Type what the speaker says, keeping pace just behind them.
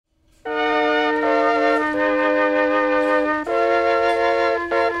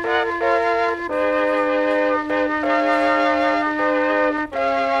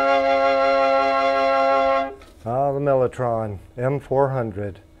Mellotron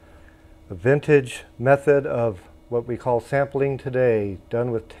M400, a vintage method of what we call sampling today,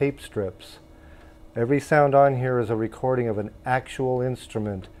 done with tape strips. Every sound on here is a recording of an actual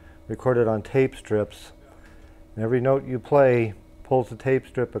instrument recorded on tape strips. And every note you play pulls the tape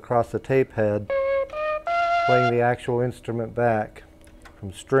strip across the tape head, playing the actual instrument back,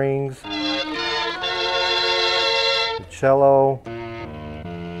 from strings to cello,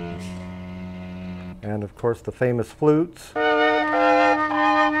 and of course the famous flutes.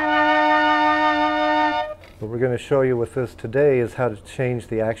 What we're going to show you with this today is how to change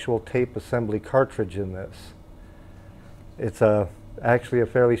the actual tape assembly cartridge in this. It's actually a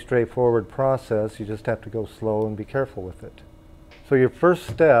fairly straightforward process. You just have to go slow and be careful with it. So your first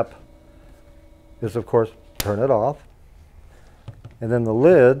step is, of course, turn it off. And then the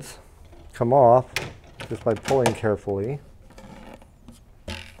lids come off just by pulling carefully.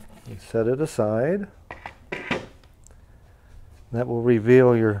 You set it aside. That will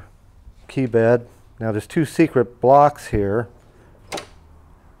reveal your key bed. Now there's two secret blocks here,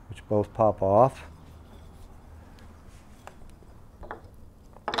 which both pop off.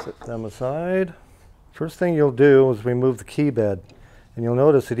 Set them aside. First thing you'll do is remove the key bed. And you'll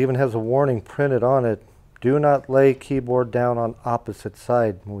notice it even has a warning printed on it. Do not lay keyboard down on opposite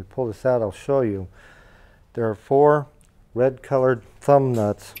side. When we pull this out, I'll show you. There are 4 red colored thumb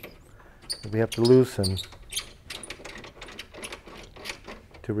nuts that we have to loosen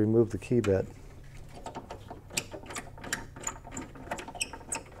to remove the key bed.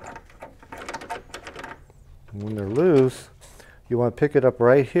 And when they're loose, you want to pick it up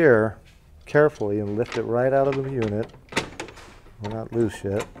right here carefully and lift it right out of the unit. We're not loose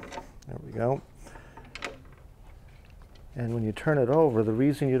yet. There we go. And when you turn it over, the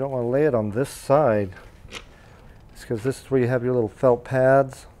reason you don't want to lay it on this side is because this is where you have your little felt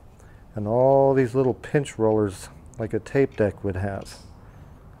pads and all these little pinch rollers like a tape deck would have.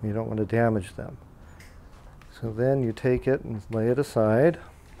 You don't want to damage them. So then you take it and lay it aside.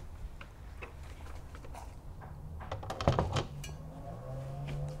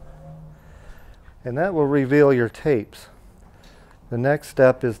 And that will reveal your tapes. The next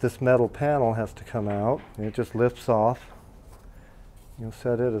step is this metal panel has to come out, and it just lifts off. You'll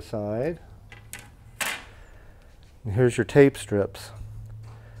set it aside. And here's your tape strips.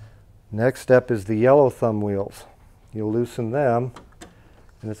 Next step is the yellow thumb wheels. You'll loosen them,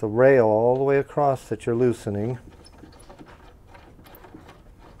 and it's a rail all the way across that you're loosening.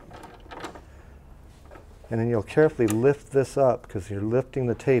 And then you'll carefully lift this up because you're lifting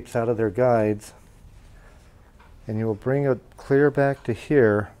the tapes out of their guides. And you will bring it clear back to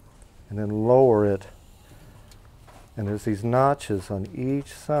here and then lower it. And there's these notches on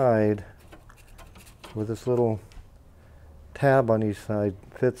each side where this little tab on each side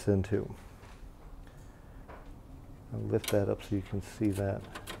fits into. I'll lift that up so you can see that.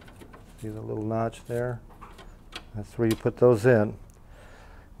 See the little notch there? That's where you put those in.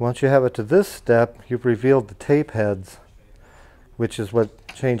 Once you have it to this step, you've revealed the tape heads, which is what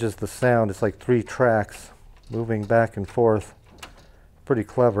changes the sound. It's like 3 tracks moving back and forth. Pretty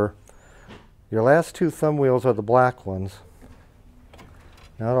clever. Your last 2 thumb wheels are the black ones.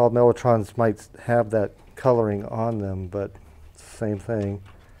 Not all Mellotrons might have that coloring on them, but it's the same thing.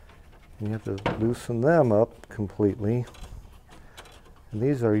 And you have to loosen them up completely. And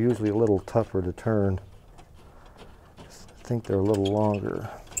these are usually a little tougher to turn. I think they're a little longer.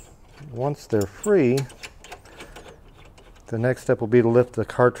 Once they're free, the next step will be to lift the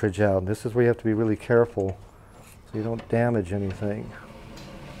cartridge out. This is where you have to be really careful so you don't damage anything.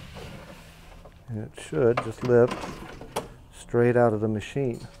 And it should just lift straight out of the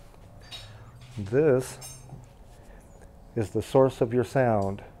machine. This is the source of your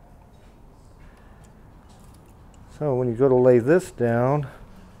sound. So when you go to lay this down,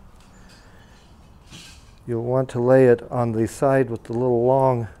 you'll want to lay it on the side with the little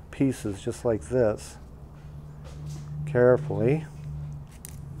long pieces, just like this. Carefully.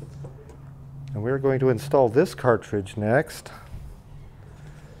 And we're going to install this cartridge next.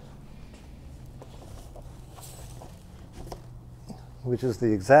 Which is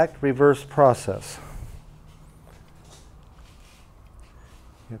the exact reverse process.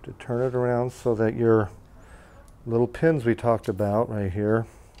 You have to turn it around so that your little pins we talked about right here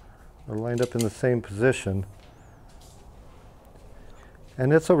are lined up in the same position.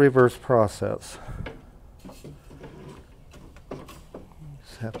 And it's a reverse process.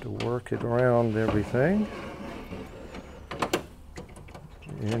 Just have to work it around everything.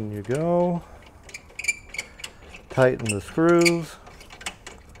 In you go. Tighten the screws.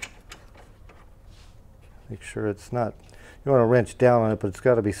 Make sure it's not, you want to wrench down on it, but it's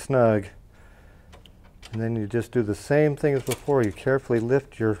got to be snug. And then you just do the same thing as before. You carefully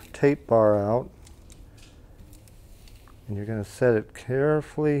lift your tape bar out, and you're going to set it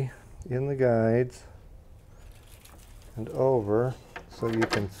carefully in the guides and over so you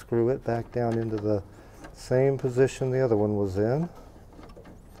can screw it back down into the same position the other one was in.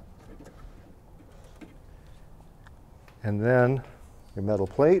 And then your metal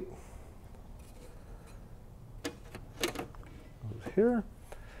plate goes here.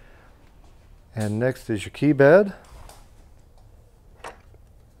 And next is your key bed.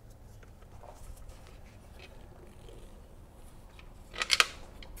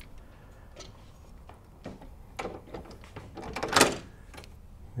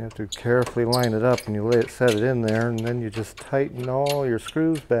 You have to carefully line it up and you set it in there, and then you just tighten all your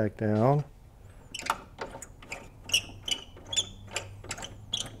screws back down.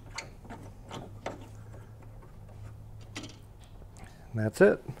 And that's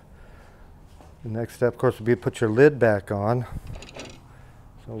it. The next step, of course, would be to put your lid back on.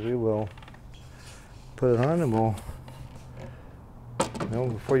 So we will put it on, and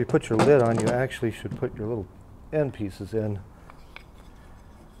before you put your lid on, you actually should put your little end pieces in.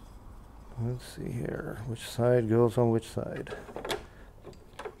 Let's see here, which side goes on which side.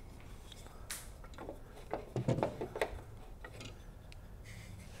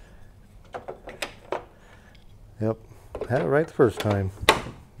 Yep, had it right the first time.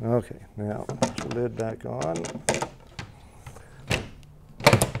 Okay, now put your lid back on.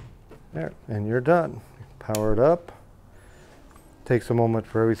 There, and you're done. Power it up. Takes a moment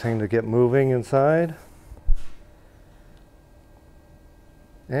for everything to get moving inside.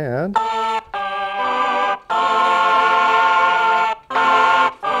 And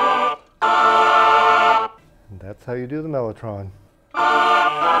that's how you do the Mellotron.